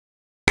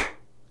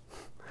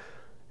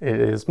It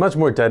is much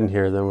more dead in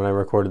here than when I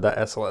recorded that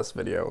SLS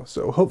video,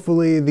 so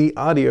hopefully the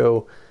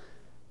audio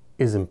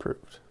is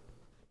improved.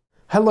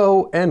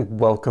 Hello and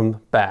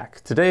welcome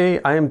back. Today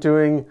I am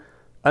doing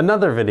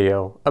another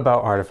video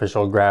about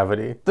artificial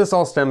gravity. This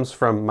all stems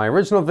from my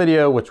original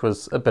video, which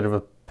was a bit of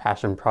a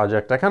passion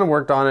project. I kind of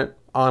worked on it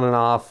on and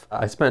off.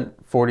 I spent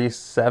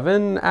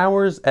 47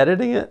 hours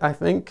editing it, I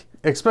think.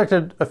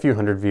 Expected a few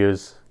hundred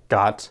views.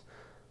 Got,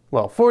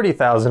 well,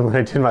 40,000 when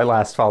I did my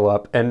last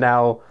follow-up, and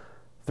now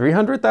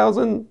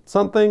 300,000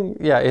 something?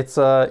 Yeah, it's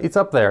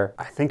up there.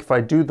 I think if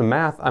I do the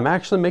math, I'm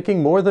actually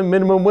making more than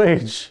minimum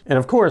wage. And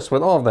of course,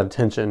 with all of that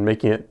attention,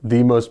 making it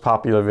the most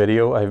popular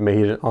video I've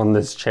made on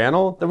this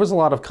channel, there was a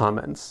lot of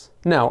comments.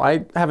 Now,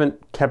 I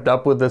haven't kept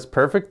up with this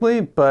perfectly,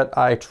 but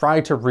I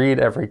try to read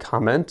every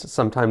comment.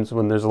 Sometimes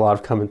when there's a lot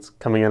of comments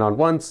coming in on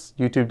once,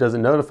 YouTube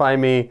doesn't notify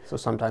me, so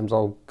sometimes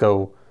I'll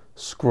go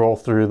scroll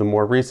through the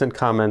more recent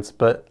comments,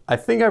 but I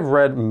think I've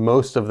read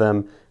most of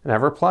them and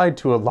I've replied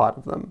to a lot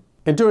of them.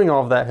 And doing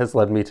all of that has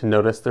led me to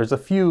notice there's a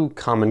few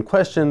common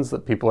questions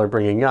that people are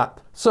bringing up.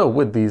 So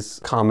with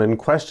these common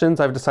questions,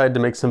 I've decided to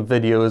make some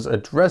videos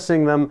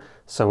addressing them.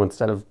 So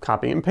instead of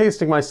copying and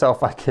pasting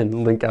myself, I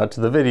can link out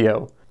to the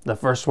video. The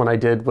first one I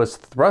did was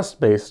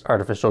thrust-based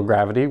artificial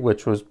gravity,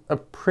 which was a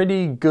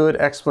pretty good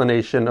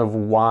explanation of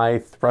why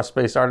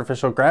thrust-based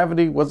artificial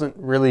gravity wasn't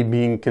really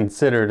being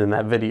considered in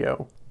that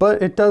video.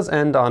 But it does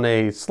end on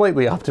a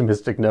slightly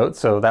optimistic note,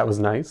 so that was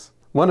nice.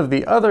 One of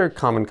the other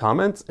common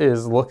comments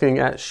is looking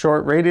at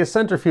short radius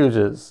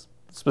centrifuges,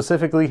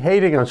 specifically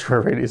hating on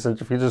short radius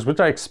centrifuges, which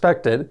I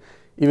expected.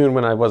 Even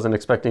when I wasn't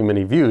expecting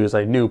many views,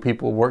 I knew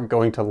people weren't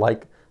going to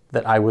like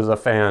that I was a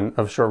fan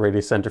of short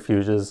radius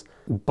centrifuges.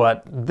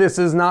 But this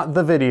is not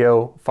the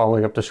video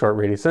following up to short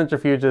radius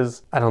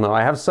centrifuges. I don't know,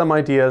 I have some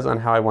ideas on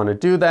how I want to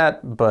do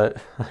that, but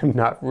I'm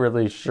not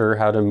really sure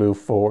how to move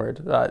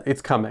forward.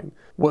 It's coming.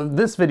 What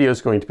this video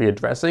is going to be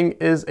addressing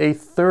is a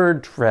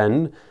third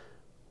trend,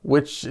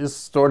 which is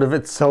sort of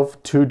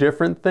itself two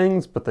different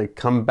things, but they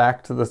come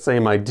back to the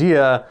same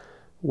idea,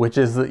 which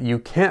is that you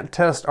can't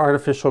test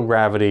artificial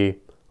gravity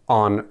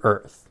on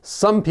Earth.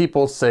 Some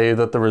people say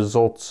that the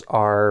results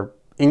are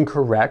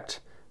incorrect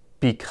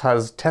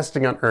because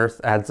testing on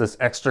Earth adds this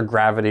extra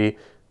gravity,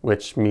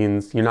 which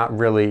means you're not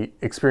really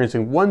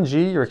experiencing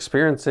 1g, you're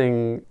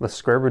experiencing the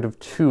square root of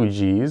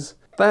 2g's.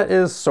 That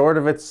is sort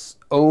of its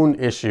own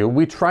issue.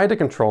 We try to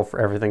control for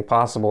everything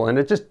possible, and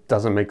it just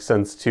doesn't make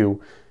sense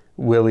to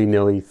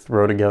willy-nilly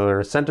throw together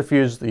a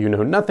centrifuge that you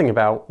know nothing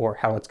about or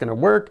how it's going to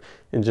work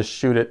and just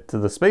shoot it to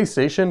the space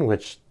station,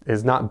 which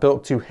is not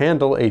built to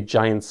handle a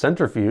giant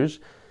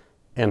centrifuge,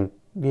 and,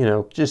 you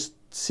know, just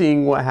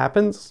seeing what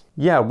happens.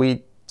 Yeah,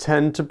 we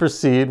tend to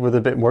proceed with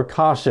a bit more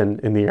caution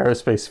in the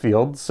aerospace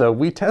field, so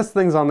we test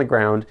things on the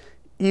ground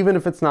even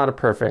if it's not a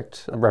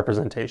perfect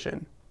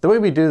representation. The way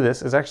we do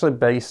this is actually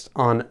based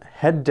on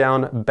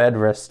head-down bed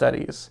rest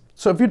studies.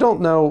 So if you don't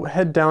know,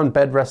 head-down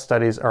bed rest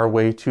studies are a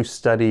way to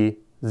study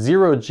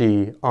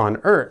zero-G on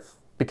Earth,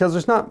 because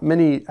there's not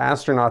many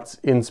astronauts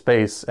in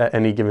space at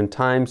any given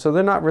time, so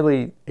they're not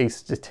really a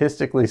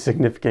statistically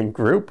significant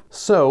group.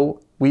 So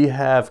we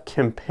have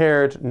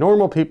compared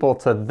normal people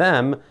to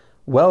them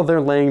while they're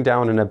laying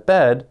down in a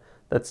bed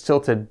that's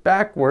tilted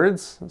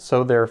backwards,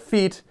 so their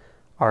feet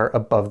are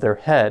above their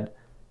head.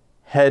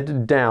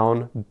 Head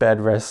down bed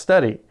rest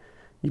study.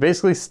 You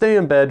basically stay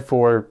in bed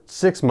for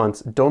 6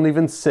 months, don't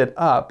even sit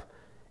up,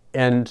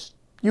 and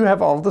you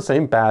have all the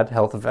same bad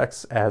health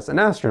effects as an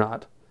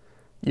astronaut.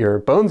 Your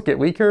bones get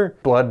weaker,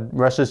 blood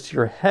rushes to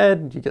your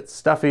head, you get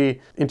stuffy,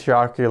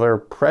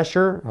 intraocular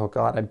pressure, oh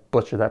god, I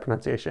butchered that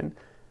pronunciation.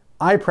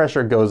 Eye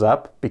pressure goes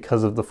up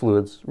because of the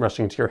fluids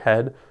rushing to your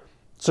head.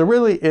 So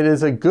really, it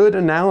is a good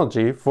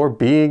analogy for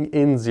being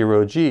in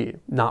zero-G.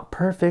 Not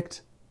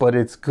perfect, but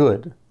it's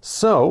good.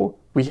 So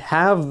we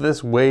have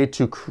this way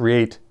to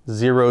create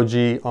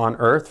zero-G on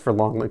Earth for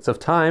long lengths of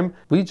time.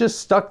 We just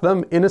stuck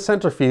them in a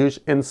centrifuge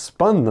and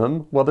spun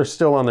them while they're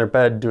still on their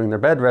bed doing their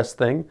bed rest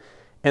thing.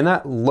 And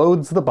that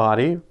loads the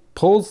body,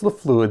 pulls the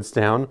fluids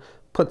down,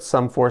 puts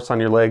some force on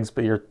your legs,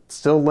 but you're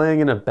still laying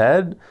in a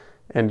bed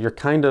and you're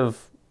kind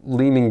of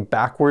leaning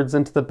backwards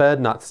into the bed,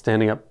 not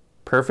standing up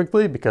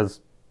perfectly because,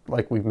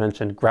 like we've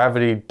mentioned,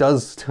 gravity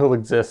does still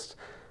exist,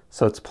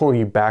 so it's pulling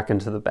you back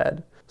into the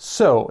bed.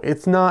 So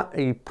it's not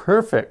a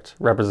perfect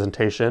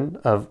representation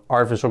of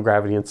artificial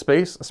gravity in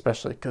space,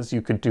 especially because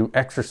you could do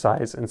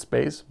exercise in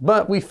space,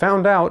 but we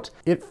found out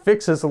it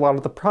fixes a lot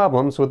of the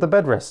problems with the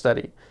bed rest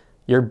study.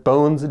 Your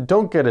bones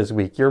don't get as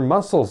weak, your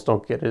muscles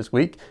don't get as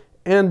weak,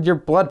 and your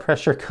blood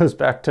pressure goes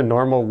back to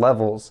normal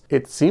levels.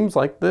 It seems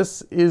like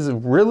this is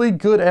really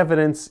good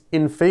evidence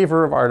in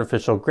favor of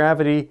artificial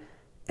gravity,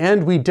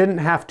 and we didn't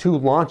have to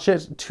launch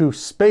it to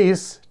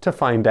space to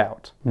find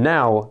out.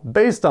 Now,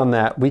 based on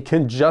that, we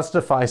can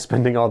justify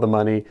spending all the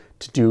money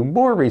to do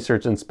more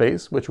research in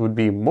space, which would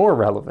be more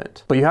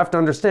relevant. But you have to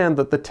understand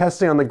that the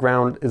testing on the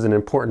ground is an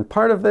important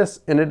part of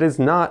this, and it is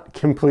not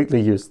completely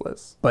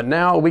useless. But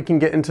now we can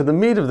get into the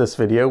meat of this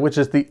video, which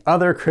is the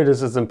other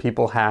criticism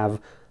people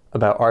have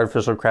about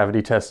artificial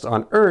gravity tests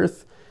on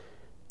Earth,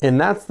 And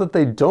that's that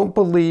they don't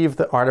believe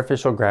that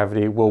artificial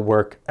gravity will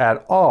work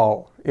at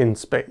all in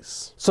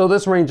space. So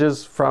this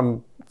ranges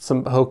from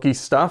some hokey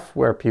stuff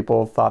where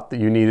people thought that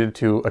you needed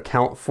to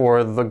account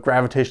for the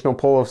gravitational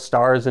pull of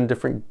stars in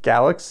different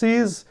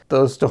galaxies.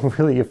 Those don't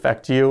really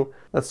affect you.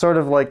 That's sort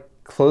of like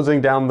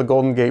closing down the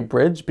Golden Gate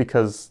Bridge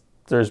because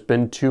there's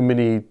been too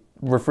many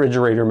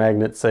refrigerator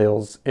magnet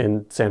sales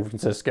in San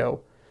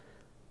Francisco.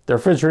 The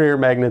refrigerator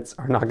magnets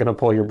are not going to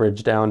pull your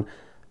bridge down.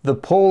 The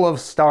pull of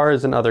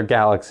stars in other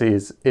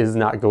galaxies is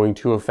not going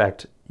to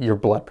affect your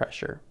blood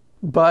pressure.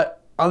 But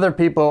other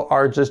people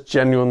are just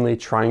genuinely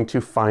trying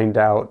to find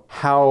out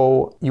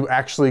how you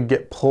actually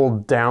get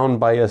pulled down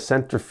by a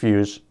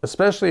centrifuge,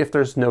 especially if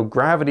there's no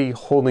gravity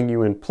holding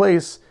you in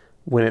place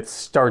when it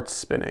starts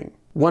spinning.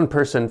 One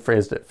person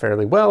phrased it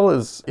fairly well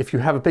as if you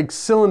have a big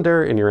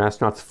cylinder and your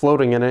astronaut's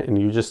floating in it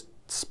and you just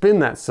spin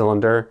that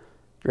cylinder,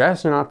 your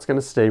astronaut's going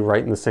to stay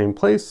right in the same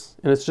place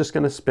and it's just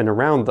going to spin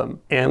around them.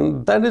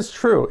 And that is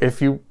true.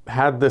 If you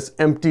had this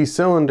empty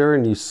cylinder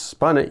and you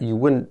spun it, you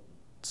wouldn't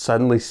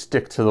suddenly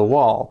stick to the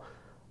wall.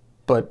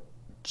 But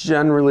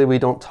generally we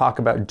don't talk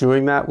about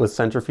doing that with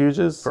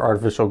centrifuges for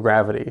artificial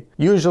gravity.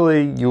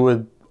 Usually you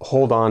would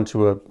hold on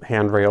to a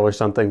handrail or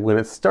something when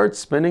it starts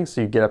spinning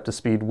so you get up to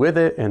speed with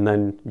it and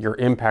then you're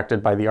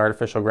impacted by the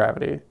artificial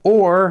gravity.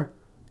 Or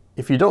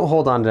if you don't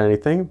hold on to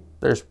anything,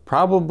 there's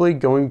probably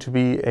going to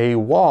be a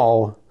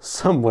wall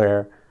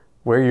somewhere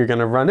where you're going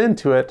to run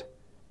into it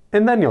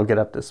and then you'll get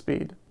up to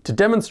speed. To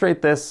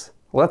demonstrate this,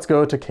 let's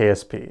go to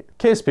KSP.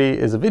 KSP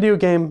is a video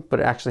game, but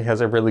it actually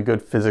has a really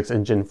good physics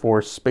engine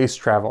for space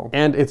travel.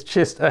 And it's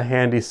just a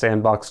handy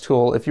sandbox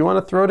tool if you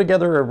want to throw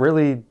together a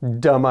really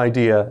dumb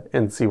idea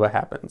and see what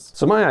happens.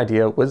 So my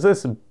idea was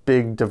this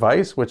big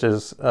device, which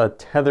is a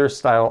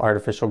tether-style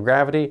artificial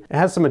gravity. It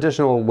has some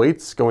additional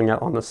weights going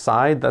out on the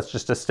side. That's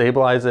just to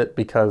stabilize it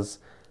because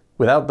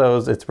without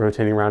those, it's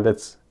rotating around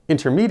its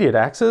intermediate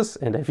axis,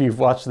 and if you've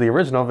watched the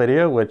original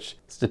video, which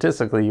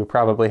statistically you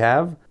probably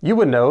have, you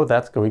would know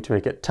that's going to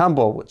make it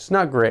tumble, which is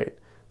not great.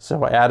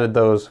 So I added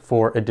those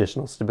for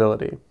additional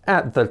stability.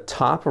 At the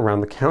top,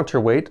 around the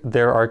counterweight,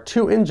 there are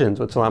two engines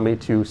which allow me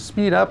to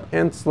speed up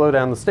and slow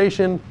down the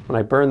station. When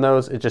I burn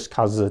those, it just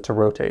causes it to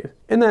rotate.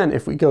 And then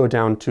if we go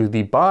down to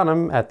the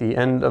bottom, at the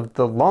end of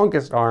the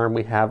longest arm,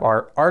 we have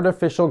our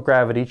artificial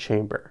gravity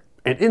chamber.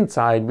 And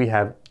inside we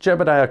have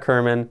Jebediah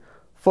Kerman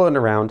floating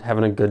around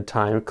having a good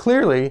time.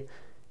 Clearly,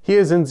 he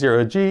is in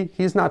 0G,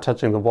 he's not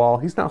touching the wall,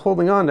 he's not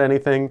holding on to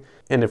anything,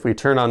 and if we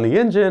turn on the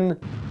engine,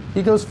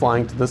 he goes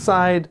flying to the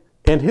side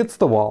and hits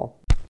the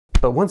wall.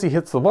 But once he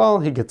hits the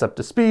wall, he gets up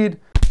to speed,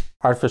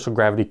 artificial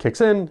gravity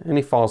kicks in, and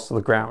he falls to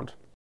the ground.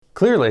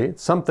 Clearly,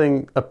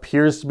 something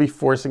appears to be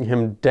forcing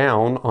him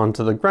down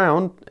onto the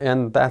ground,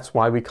 and that's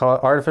why we call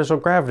it artificial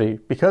gravity,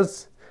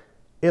 because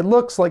it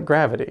looks like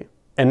gravity.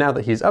 And now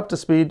that he's up to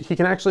speed, he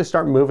can actually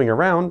start moving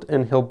around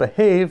and he'll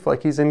behave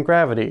like he's in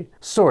gravity.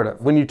 Sort of.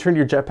 When you turn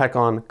your jetpack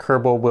on,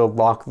 Kerbal will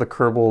lock the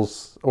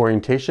Kerbal's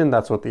orientation.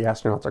 That's what the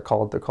astronauts are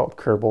called. They're called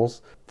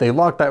Kerbals. They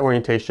lock that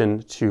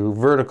orientation to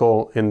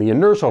vertical in the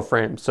inertial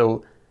frame.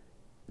 So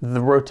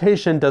the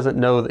rotation doesn't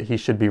know that he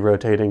should be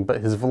rotating,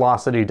 but his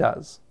velocity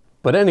does.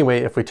 But anyway,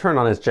 if we turn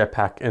on his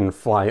jetpack and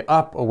fly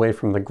up away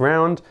from the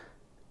ground,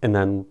 and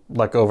then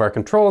let go of our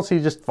controls, he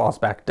just falls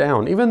back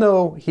down. Even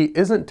though he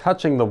isn't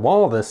touching the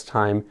wall this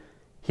time,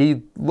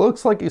 he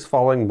looks like he's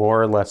falling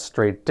more or less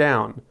straight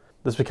down.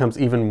 This becomes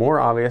even more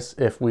obvious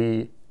if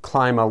we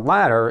climb a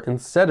ladder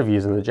instead of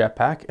using the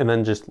jetpack and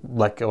then just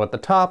let go at the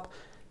top.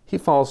 He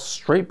falls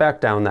straight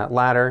back down that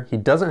ladder. He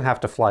doesn't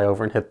have to fly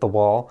over and hit the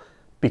wall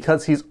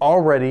because he's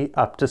already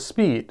up to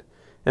speed.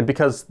 And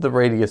because the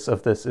radius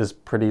of this is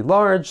pretty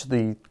large,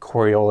 the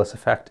Coriolis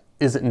effect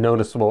isn't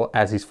noticeable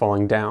as he's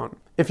falling down.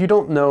 If you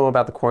don't know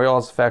about the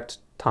Coriolis effect,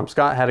 Tom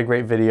Scott had a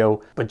great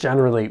video, but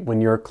generally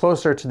when you're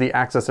closer to the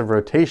axis of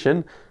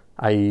rotation,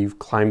 i.e. you've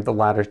climbed the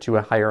ladder to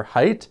a higher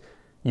height,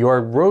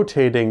 you're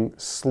rotating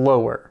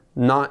slower,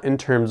 not in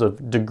terms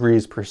of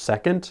degrees per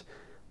second,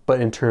 but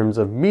in terms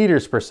of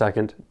meters per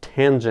second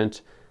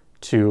tangent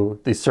to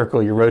the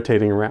circle you're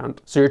rotating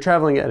around. So you're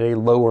traveling at a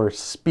lower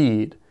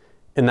speed.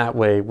 In that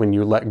way, when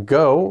you let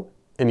go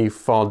and you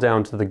fall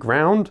down to the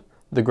ground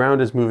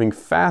is moving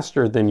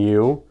faster than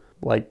you,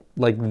 like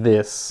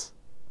this.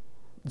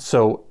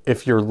 So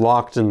if you're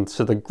locked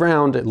into the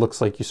ground, it looks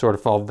like you sort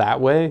of fall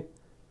that way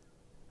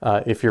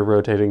if you're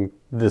rotating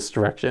this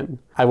direction.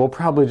 I will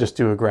probably just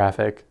do a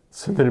graphic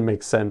so that it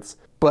makes sense.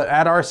 But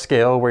at our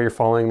scale, where you're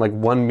falling like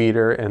 1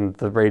 meter and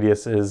the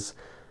radius is,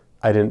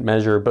 I didn't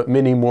measure, but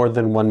many more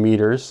than 1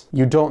 meters,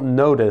 you don't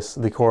notice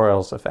the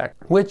Coriolis effect,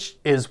 which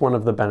is one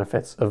of the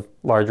benefits of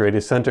large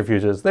radius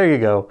centrifuges. There you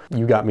go,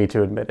 you got me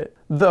to admit it.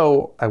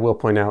 Though, I will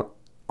point out,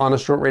 on a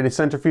short radius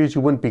centrifuge,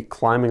 you wouldn't be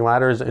climbing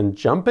ladders and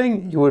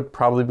jumping. You would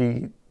probably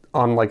be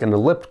on like an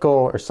elliptical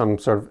or some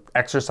sort of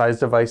exercise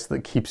device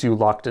that keeps you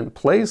locked in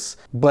place,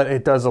 but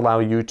it does allow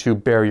you to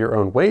bear your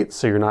own weight,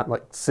 so you're not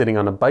like sitting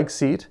on a bike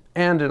seat.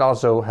 And it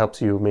also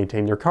helps you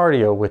maintain your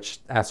cardio, which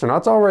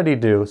astronauts already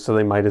do, so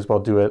they might as well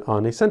do it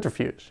on a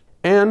centrifuge.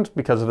 And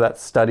because of that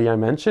study I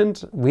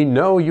mentioned, we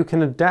know you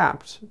can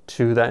adapt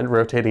to that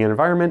rotating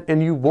environment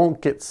and you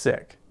won't get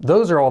sick.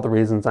 Those are all the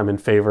reasons I'm in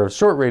favor of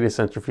short radius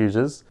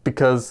centrifuges,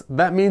 because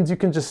that means you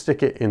can just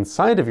stick it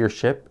inside of your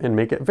ship and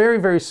make it very,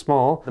 very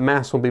small. The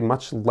mass will be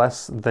much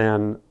less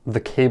than the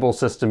cable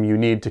system you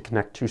need to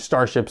connect two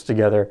starships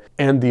together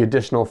and the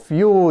additional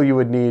fuel you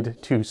would need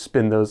to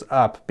spin those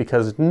up,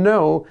 because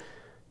no,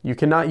 you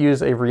cannot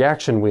use a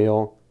reaction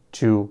wheel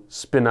to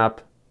spin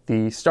up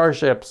the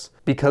starships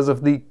because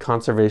of the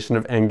conservation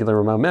of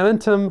angular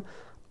momentum.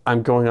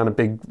 I'm going on a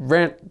big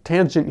rant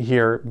tangent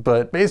here,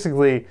 but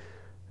basically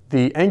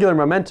the angular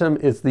momentum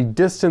is the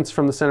distance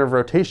from the center of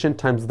rotation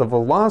times the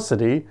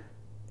velocity,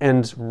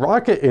 and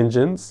rocket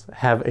engines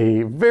have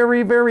a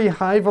very, very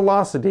high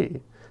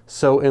velocity.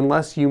 So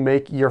unless you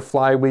make your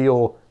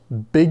flywheel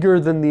bigger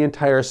than the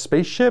entire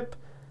spaceship,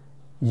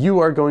 you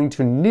are going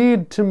to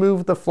need to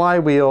move the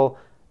flywheel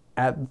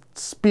at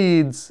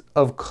speeds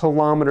of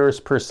kilometers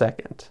per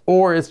second,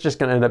 or it's just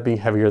going to end up being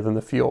heavier than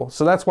the fuel.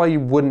 So that's why you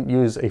wouldn't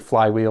use a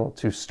flywheel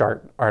to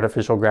start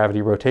artificial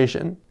gravity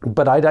rotation.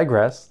 But I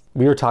digress.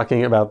 We were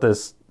talking about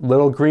this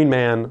little green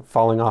man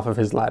falling off of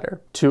his ladder.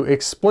 To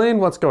explain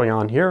what's going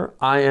on here,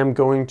 I am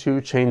going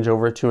to change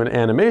over to an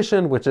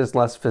animation, which is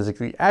less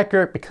physically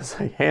accurate because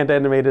I hand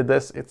animated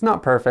this. It's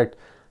not perfect,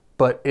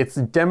 but it's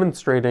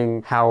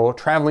demonstrating how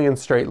traveling in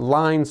straight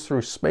lines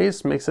through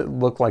space makes it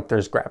look like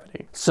there's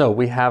gravity. So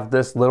we have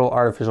this little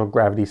artificial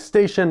gravity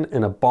station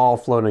and a ball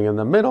floating in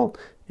the middle.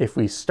 If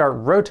we start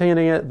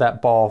rotating it,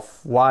 that ball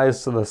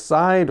flies to the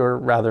side, or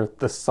rather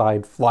the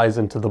side flies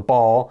into the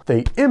ball.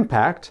 They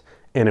impact,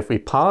 and if we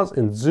pause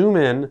and zoom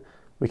in,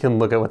 we can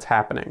look at what's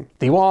happening.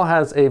 The wall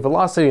has a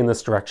velocity in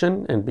this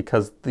direction, and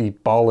because the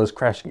ball is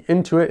crashing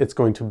into it, it's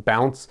going to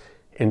bounce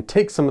and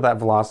take some of that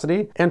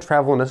velocity and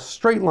travel in a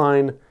straight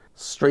line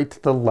straight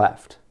to the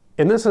left.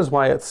 And this is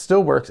why it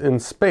still works in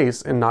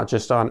space and not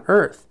just on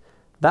Earth.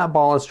 That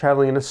ball is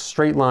traveling in a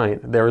straight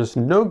line. There is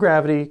no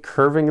gravity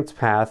curving its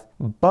path,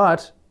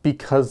 but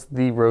because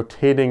the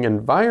rotating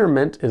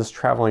environment is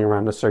traveling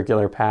around a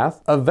circular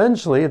path,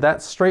 eventually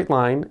that straight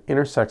line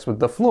intersects with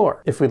the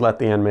floor. If we let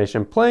the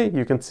animation play,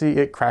 you can see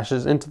it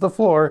crashes into the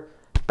floor,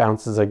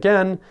 bounces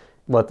again.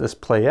 Let this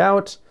play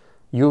out.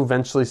 You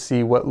eventually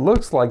see what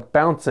looks like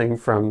bouncing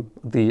from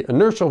the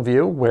inertial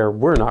view where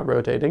we're not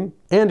rotating.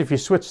 And if you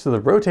switch to the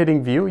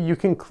rotating view, you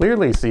can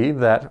clearly see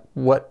that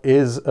what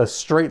is a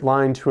straight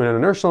line to an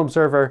inertial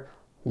observer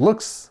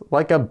looks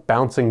like a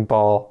bouncing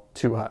ball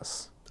to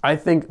us. I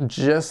think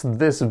just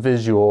this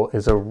visual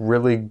is a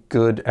really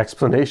good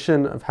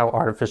explanation of how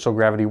artificial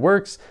gravity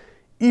works,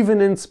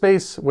 even in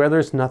space where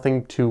there's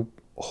nothing to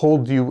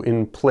hold you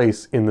in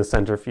place in the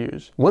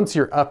centrifuge. Once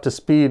you're up to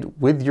speed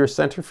with your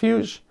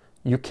centrifuge,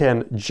 you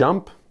can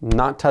jump,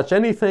 not touch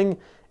anything,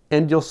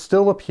 and you'll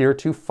still appear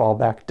to fall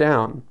back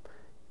down.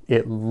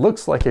 It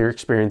looks like you're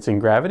experiencing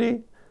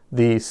gravity.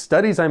 The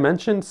studies I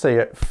mentioned say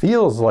it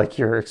feels like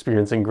you're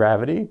experiencing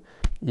gravity.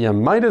 You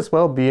might as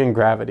well be in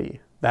gravity.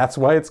 That's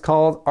why it's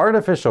called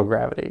artificial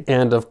gravity.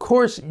 And of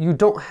course, you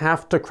don't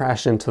have to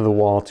crash into the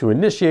wall to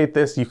initiate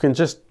this. You can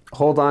just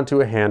hold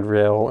onto a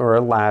handrail or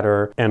a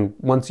ladder, and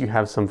once you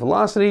have some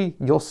velocity,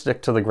 you'll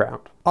stick to the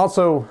ground.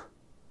 Also,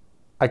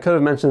 I could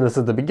have mentioned this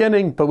at the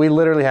beginning, but we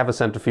literally have a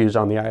centrifuge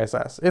on the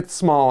ISS. It's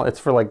small, it's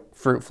for like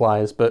fruit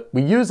flies, but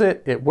we use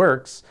it, it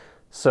works.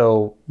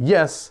 So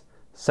yes,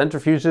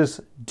 centrifuges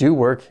do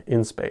work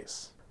in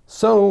space.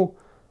 So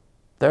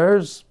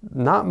there's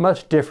not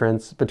much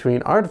difference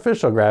between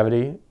artificial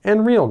gravity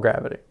and real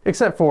gravity,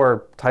 except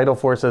for tidal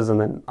forces, and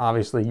then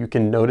obviously you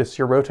can notice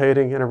you're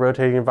rotating in a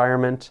rotating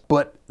environment.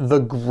 But the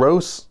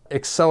gross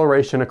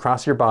acceleration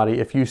across your body,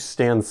 if you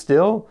stand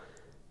still,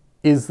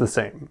 is the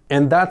same.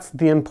 And that's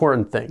the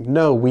important thing.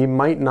 No, we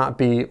might not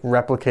be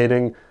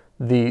replicating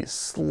the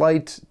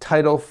slight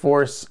tidal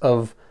force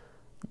of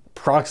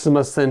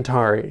Proxima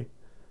Centauri,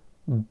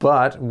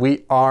 but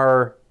we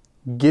are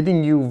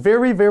getting you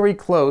very, very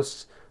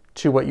close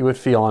to what you would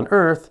feel on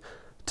Earth,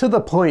 to the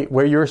point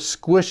where your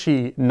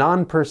squishy,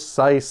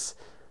 non-precise,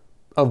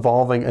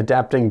 evolving,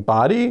 adapting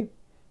body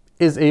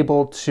is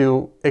able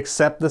to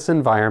accept this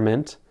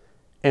environment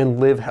and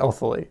live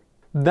healthily.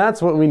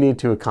 That's what we need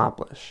to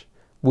accomplish.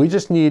 We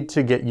just need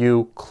to get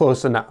you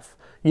close enough.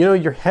 You know,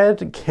 your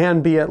head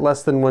can be at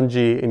less than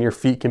 1G and your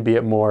feet can be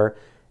at more,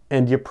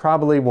 and you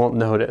probably won't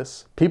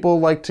notice. People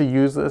like to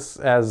use this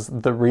as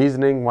the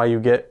reasoning why you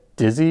get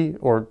dizzy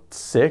or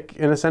sick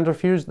in a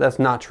centrifuge. That's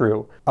not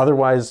true.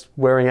 Otherwise,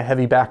 wearing a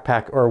heavy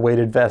backpack or a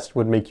weighted vest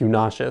would make you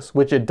nauseous,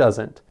 which it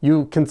doesn't.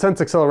 You can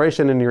sense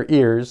acceleration in your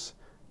ears.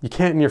 You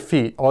can't in your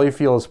feet. All you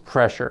feel is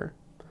pressure.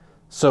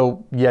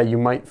 So yeah, you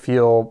might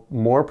feel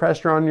more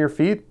pressure on your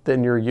feet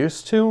than you're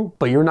used to,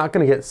 but you're not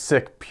going to get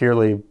sick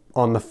purely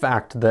on the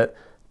fact that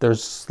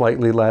there's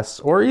slightly less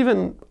or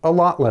even a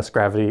lot less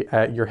gravity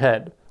at your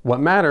head.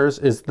 What matters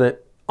is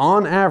that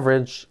on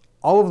average,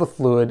 all of the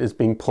fluid is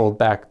being pulled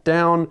back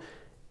down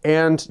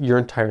and your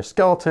entire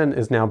skeleton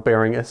is now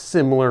bearing a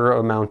similar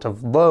amount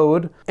of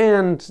load,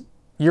 and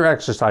you're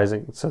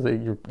exercising so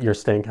that you're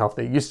staying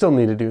healthy. You still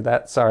need to do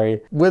that,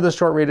 sorry. With a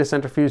short radius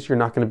centrifuge, you're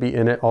not going to be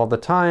in it all the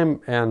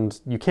time, and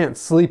you can't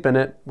sleep in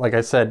it. Like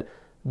I said,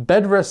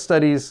 bed rest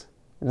studies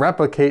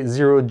replicate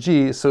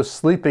 0G, so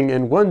sleeping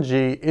in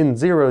 1G in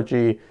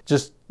 0G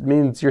just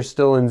means you're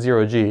still in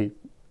 0G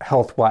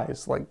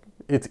health-wise. Like,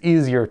 it's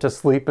easier to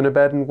sleep in a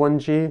bed in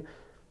 1G,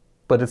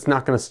 but it's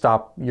not going to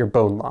stop your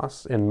bone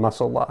loss and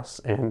muscle loss,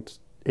 and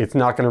it's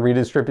not going to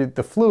redistribute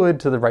the fluid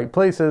to the right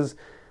places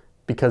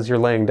because you're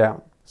laying down.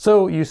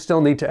 So you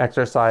still need to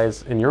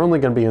exercise, and you're only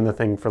going to be in the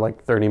thing for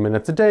like 30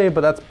 minutes a day,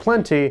 but that's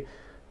plenty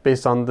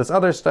based on this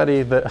other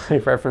study that I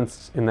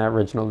referenced in that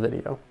original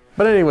video.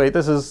 But anyway,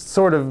 this is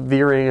sort of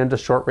veering into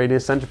short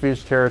radius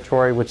centrifuge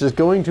territory, which is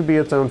going to be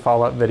its own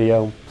follow-up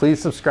video.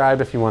 Please subscribe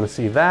if you want to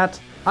see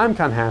that. I'm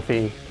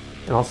Happy,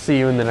 and I'll see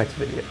you in the next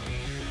video.